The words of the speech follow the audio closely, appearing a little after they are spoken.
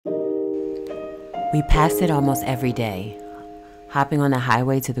We pass it almost every day, hopping on the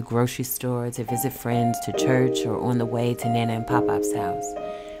highway to the grocery store, to visit friends, to church, or on the way to Nana and Pop-Pop's house.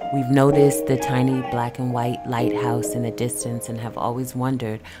 We've noticed the tiny black and white lighthouse in the distance and have always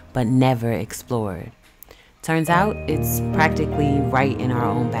wondered, but never explored. Turns out it's practically right in our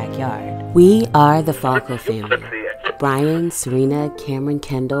own backyard. We are the Falco family. Brian, Serena, Cameron,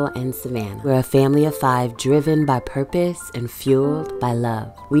 Kendall, and Savannah. We're a family of 5 driven by purpose and fueled by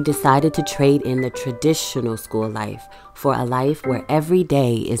love. We decided to trade in the traditional school life for a life where every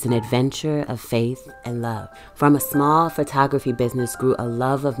day is an adventure of faith and love. From a small photography business grew a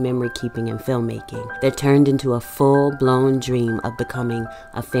love of memory keeping and filmmaking that turned into a full-blown dream of becoming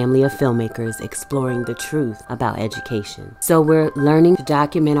a family of filmmakers exploring the truth about education. So we're learning to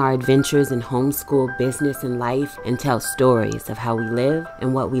document our adventures in homeschool, business, and life, and tell stories of how we live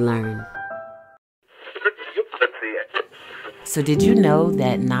and what we learn. So did you know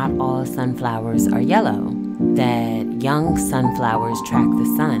that not all sunflowers are yellow? That young sunflowers track the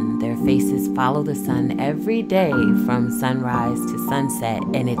sun. Their faces follow the sun every day from sunrise to sunset,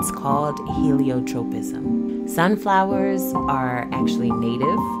 and it's called heliotropism. Sunflowers are actually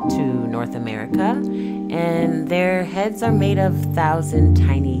native to North America, and their heads are made of 1,000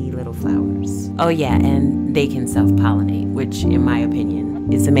 tiny little flowers. Oh yeah, and they can self-pollinate, which in my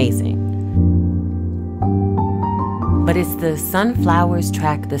opinion is amazing. But it's the sunflowers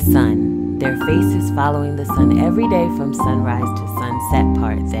track the sun, their faces following the sun every day from sunrise to sunset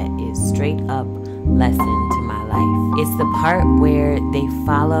part that is straight up lesson to my life. It's the part where they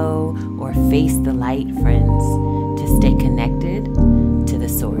follow or face the light, friends, to stay connected to the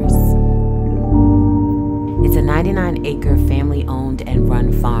source. It's a 99-acre family-owned and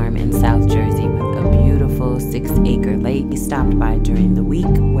run farm in South Jersey with a beautiful 6-acre lake. We stopped by during the week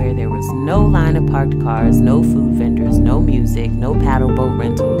where there was no line of parked cars, no food vendors, no music, no paddle boat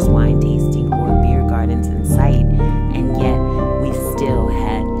rentals, wine tasting, or beer gardens in sight, and yet we still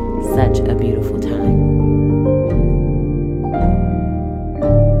had such a beautiful time.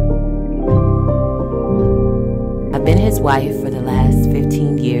 I've been his wife for the last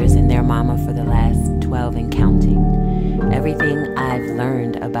 15 years and their mama for the last 12 and counting. Everything I've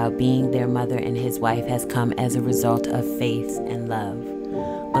learned about being their mother and his wife has come as a result of faith and love.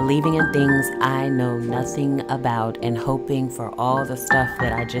 Believing in things I know nothing about and hoping for all the stuff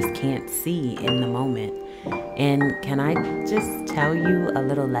that I just can't see in the moment. And can I just tell you a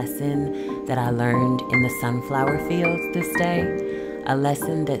little lesson that I learned in the sunflower fields this day? A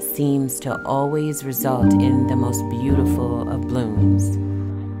lesson that seems to always result in the most beautiful of blooms.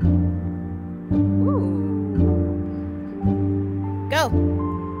 Go!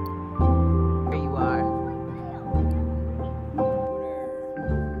 There you are.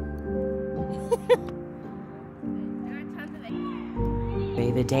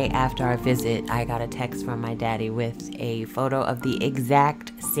 The day after our visit, I got a text from my daddy with a photo of the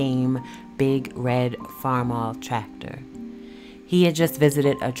exact same big red Farmall tractor. He had just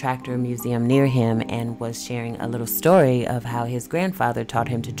visited a tractor museum near him and was sharing a little story of how his grandfather taught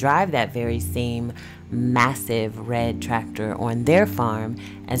him to drive that very same massive red tractor on their farm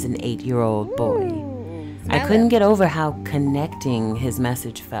as an 8-year-old boy. I couldn't get over how connecting his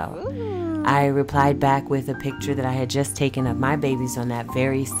message felt. I replied back with a picture that I had just taken of my babies on that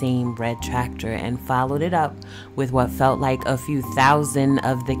very same red tractor and followed it up with what felt like a few thousand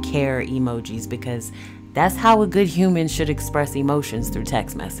of the care emojis, because that's how a good human should express emotions through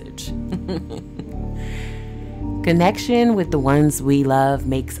text message. Connection with the ones we love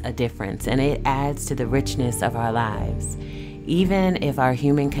makes a difference, and it adds to the richness of our lives. Even if our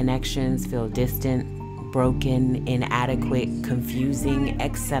human connections feel distant, broken, inadequate, confusing,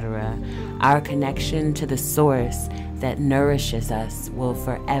 etc., our connection to the source that nourishes us will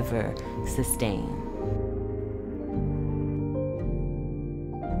forever sustain.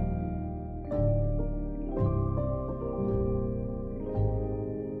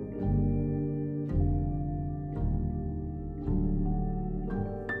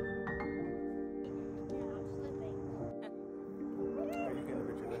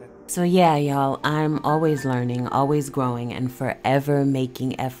 So yeah, y'all, I'm always learning, always growing, and forever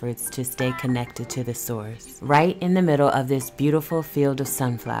making efforts to stay connected to the source. Right in the middle of this beautiful field of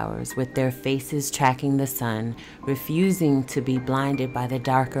sunflowers, with their faces tracking the sun, refusing to be blinded by the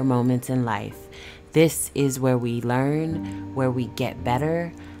darker moments in life, this is where we learn, where we get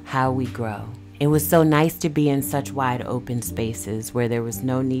better, how we grow. It was so nice to be in such wide open spaces where there was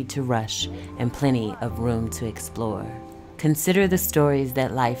no need to rush and plenty of room to explore. Consider the stories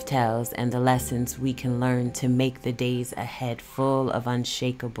that life tells and the lessons we can learn to make the days ahead full of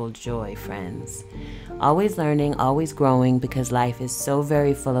unshakable joy, friends. Always learning, always growing, because life is so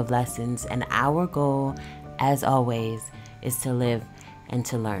very full of lessons, and our goal, as always, is to live and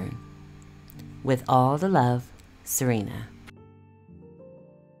to learn. With all the love, Serena.